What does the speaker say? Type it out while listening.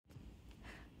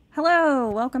Hello,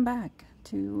 welcome back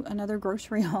to another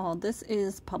grocery haul. This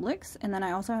is Publix, and then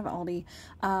I also have Aldi.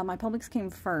 My Publix came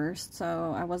first,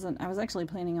 so I was actually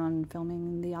planning on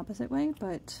filming the opposite way,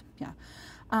 but yeah.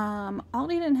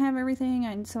 Aldi didn't have everything,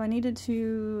 and so I needed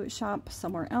to shop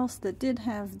somewhere else that did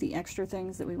have the extra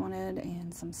things that we wanted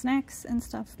and some snacks and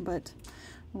stuff, but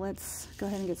let's go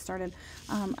ahead and get started.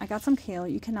 I got some kale.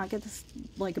 You cannot get this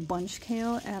like bunch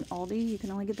kale at Aldi. You can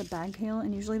only get the bag kale,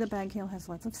 and usually the bag kale has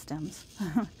lots of stems.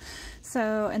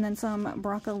 So, and then some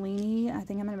broccolini. I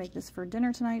think I'm going to make this for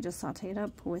dinner tonight, just sauteed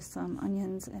up with some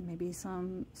onions and maybe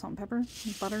some salt and pepper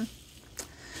and butter.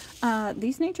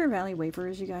 These Nature Valley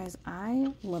wafers, you guys, I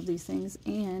love these things,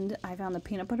 and I found the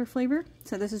peanut butter flavor.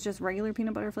 So this is just regular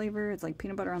peanut butter flavor. It's like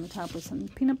peanut butter on the top with some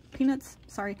peanuts,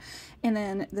 sorry. And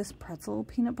then this pretzel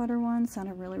peanut butter one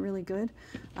sounded really, really good.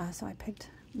 So I picked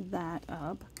that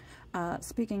up.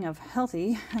 Speaking of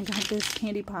healthy, I got this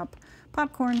candy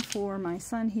popcorn for my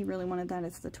son. He really wanted that.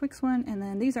 It's the Twix one. And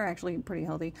then these are actually pretty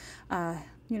healthy.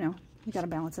 You know, you got to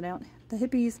balance it out. The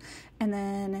Hippies, and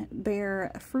then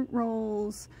Bear fruit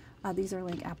rolls. These are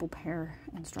like apple, pear,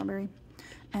 and strawberry.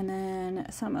 And then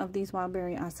some of these wild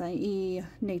berry acai,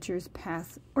 Nature's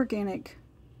Path organic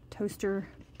toaster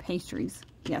pastries.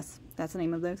 Yes, that's the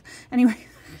name of those. Anyway,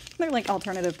 they're like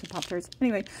alternative to Pop-Tarts.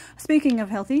 Anyway, speaking of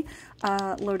healthy,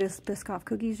 Lotus Biscoff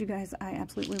cookies. You guys, I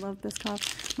absolutely love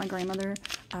Biscoff. My grandmother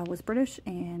was British,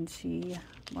 and she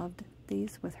loved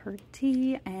these with her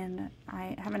tea, and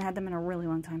I haven't had them in a really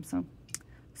long time, so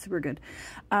super good.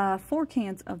 4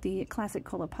 cans of the classic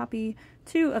Cola Poppy,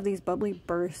 2 of these Bubbly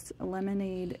Burst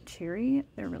Lemonade Cherry.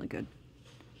 They're really good.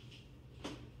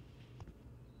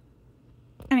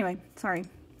 Anyway, sorry.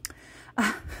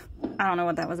 I don't know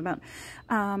what that was about.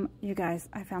 You guys,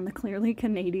 I found the Clearly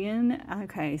Canadian.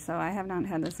 Okay, so I have not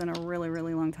had this in a really,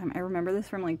 really long time. I remember this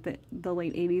from like the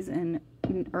late 80s and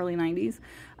early 90s.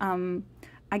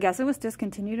 I guess it was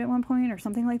discontinued at one point or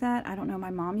something like that. I don't know. My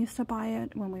mom used to buy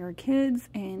it when we were kids,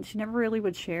 and she never really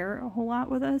would share a whole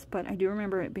lot with us, but I do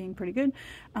remember it being pretty good.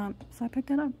 So I picked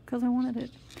it up because I wanted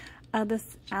it.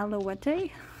 This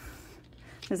Alouette,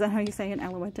 is that how you say it?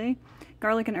 Alouette?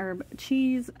 Garlic and herb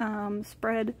cheese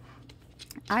spread.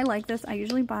 I like this. I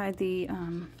usually buy the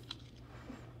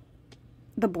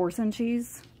Boursin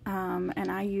cheese,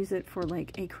 and I use it for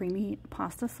like a creamy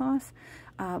pasta sauce.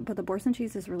 But the Boursin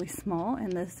cheese is really small,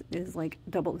 and this is like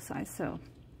double the size, so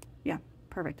yeah,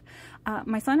 perfect.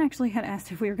 My son actually had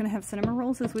asked if we were going to have cinnamon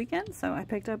rolls this weekend, so I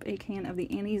picked up a can of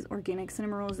the Annie's Organic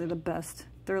Cinnamon Rolls. They're the best.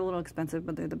 They're a little expensive,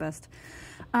 but they're the best.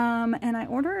 And I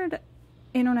ordered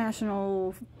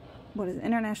International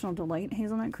Delight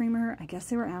Hazelnut Creamer. I guess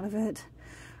they were out of it,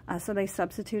 so they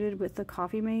substituted with the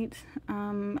Coffee Mate.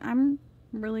 I'm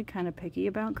really kind of picky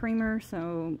about creamer,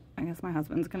 so I guess my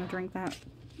husband's going to drink that.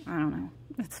 I don't know.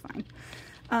 It's fine.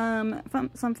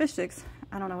 Some fish sticks.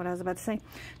 I don't know what I was about to say.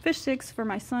 Fish sticks for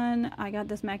my son. I got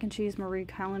this mac and cheese Marie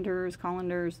Callender's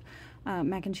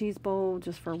mac and cheese bowl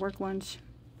just for work lunch.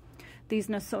 These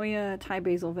Nasoya Thai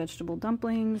basil vegetable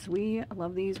dumplings. We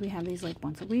love these. We have these like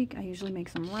once a week. I usually make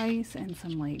some rice and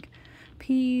some like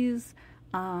peas.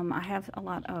 I have a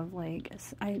lot of like,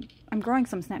 I'm growing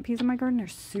some snap peas in my garden. They're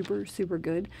super, super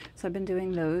good. So I've been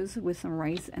doing those with some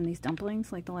rice and these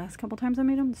dumplings like the last couple times I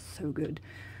made them. So good.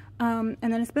 And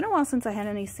then it's been a while since I had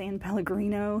any San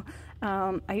Pellegrino.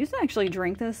 I used to actually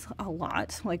drink this a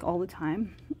lot, like all the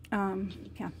time.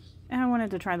 Yeah. And I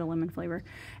wanted to try the lemon flavor.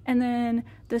 And then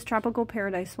this Tropical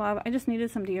Paradise Suave. I just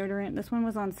needed some deodorant. This one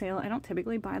was on sale. I don't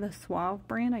typically buy the Suave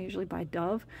brand. I usually buy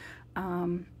Dove.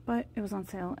 But it was on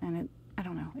sale, and I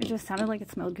don't know. It just sounded like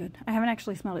it smelled good. I haven't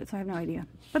actually smelled it, so I have no idea.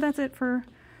 But that's it for,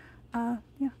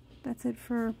 yeah, that's it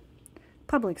for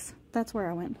Publix. That's where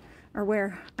I went, or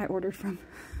where I ordered from.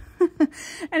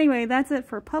 Anyway, that's it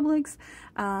for Publix.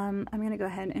 I'm going to go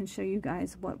ahead and show you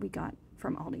guys what we got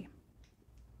from Aldi.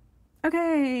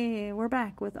 Okay, we're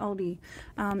back with Aldi.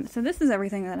 So this is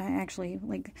everything that I actually,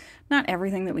 like, not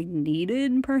everything that we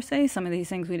needed per se. Some of these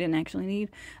things we didn't actually need.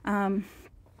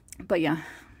 But yeah.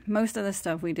 Most of the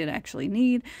stuff we did actually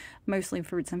need, mostly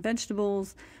fruits and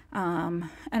vegetables, and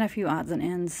a few odds and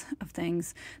ends of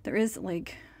things. There is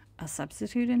like a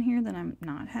substitute in here that I'm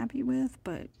not happy with,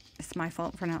 but it's my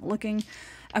fault for not looking.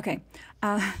 Okay,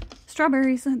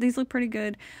 strawberries. These look pretty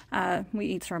good. We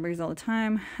eat strawberries all the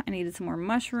time. I needed some more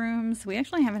mushrooms. We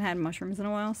actually haven't had mushrooms in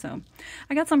a while, so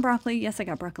I got some broccoli. Yes, I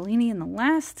got broccolini in the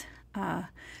last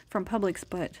from Publix,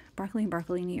 but broccoli and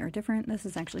broccolini are different. This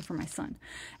is actually for my son.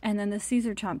 And then the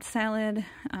Caesar chopped salad.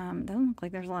 Doesn't look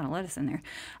like there's a lot of lettuce in there.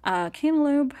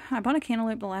 Cantaloupe. I bought a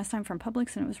cantaloupe the last time from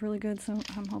Publix and it was really good, so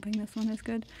I'm hoping this one is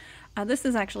good. This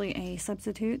is actually a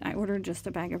substitute. I ordered just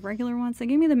a bag of regular ones. They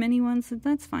gave me the mini ones, so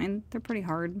that's fine. They're pretty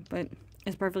hard, but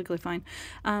it's perfectly fine.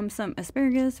 Some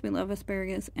asparagus. We love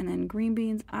asparagus. And then green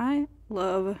beans. I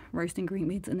love roasting green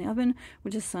beans in the oven,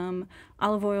 which is some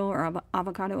olive oil or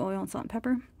avocado oil and salt and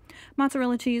pepper.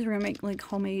 Mozzarella cheese. We're going to make like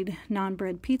homemade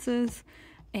non-bread pizzas.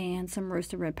 And some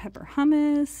roasted red pepper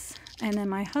hummus. And then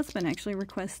my husband actually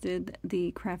requested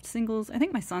the Kraft singles. I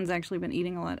think my son's actually been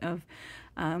eating a lot of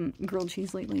grilled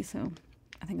cheese lately, so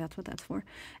I think that's what that's for.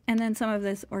 And then some of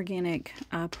this organic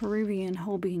Peruvian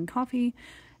whole bean coffee.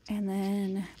 And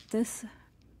then this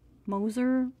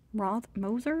Moser, I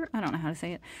don't know how to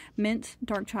say it, mint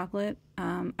dark chocolate.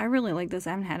 I really like this. I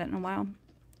haven't had it in a while.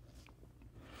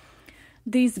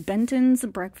 These Benton's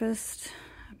breakfast,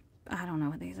 I don't know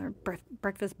what these are,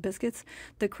 breakfast biscuits.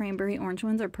 The cranberry orange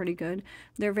ones are pretty good.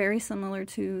 They're very similar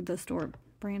to the store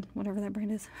brand, whatever that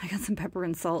brand is. I got some pepper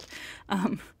and salt.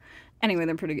 Anyway,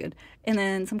 they're pretty good. And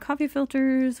then some coffee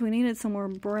filters. We needed some more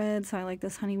bread, so I like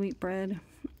this honey wheat bread.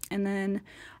 And then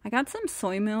I got some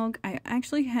soy milk. I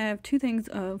actually have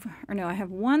I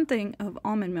have one thing of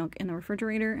almond milk in the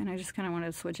refrigerator, and I just kind of wanted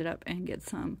to switch it up and get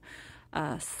some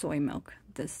soy milk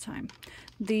this time.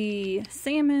 The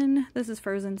salmon, this is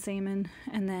frozen salmon,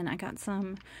 and then I got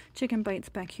some chicken bites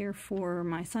back here for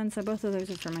my son. So both of those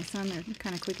are for my son. They're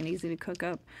kind of quick and easy to cook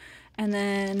up. And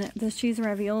then this cheese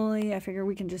ravioli, I figure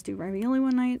we can just do ravioli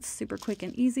one night. It's super quick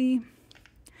and easy.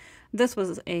 This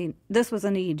was a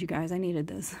need, you guys. I needed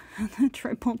this. The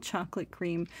triple chocolate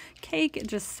cream cake. It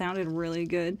just sounded really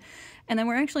good. And then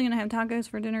we're actually going to have tacos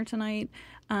for dinner tonight.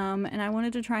 And I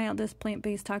wanted to try out this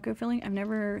plant-based taco filling. I've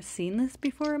never seen this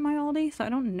before at my Aldi, so I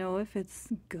don't know if it's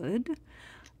good.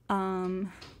 But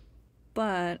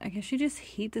I guess you just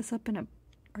heat this up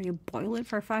or you boil it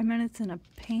for 5 minutes in a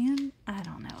pan? I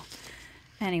don't know.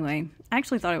 Anyway, I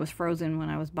actually thought it was frozen when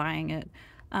I was buying it.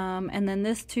 And then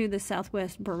this too, the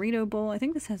Southwest burrito bowl. I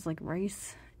think this has like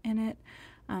rice in it.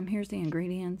 Here's the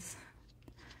ingredients.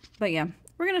 But yeah,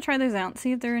 we're going to try those out,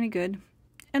 see if they're any good.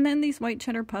 And then these white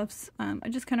cheddar puffs. I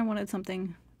just kind of wanted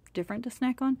something different to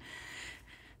snack on.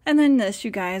 And then this,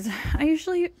 you guys. I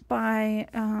usually buy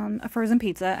a frozen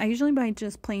pizza. I usually buy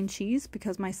just plain cheese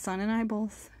because my son and I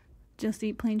both just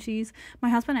eat plain cheese. My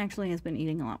husband actually has been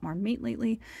eating a lot more meat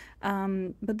lately.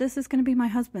 But this is going to be my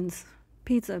husband's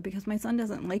pizza because my son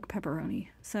doesn't like pepperoni,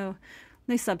 so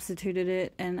they substituted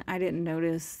it and I didn't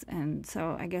notice, and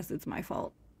so I guess it's my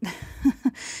fault.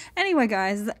 Anyway,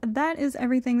 guys, that is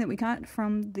everything that we got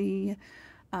from the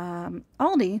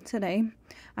Aldi today.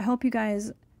 I hope you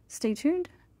guys stay tuned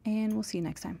and we'll see you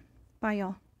next time. Bye,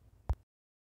 y'all.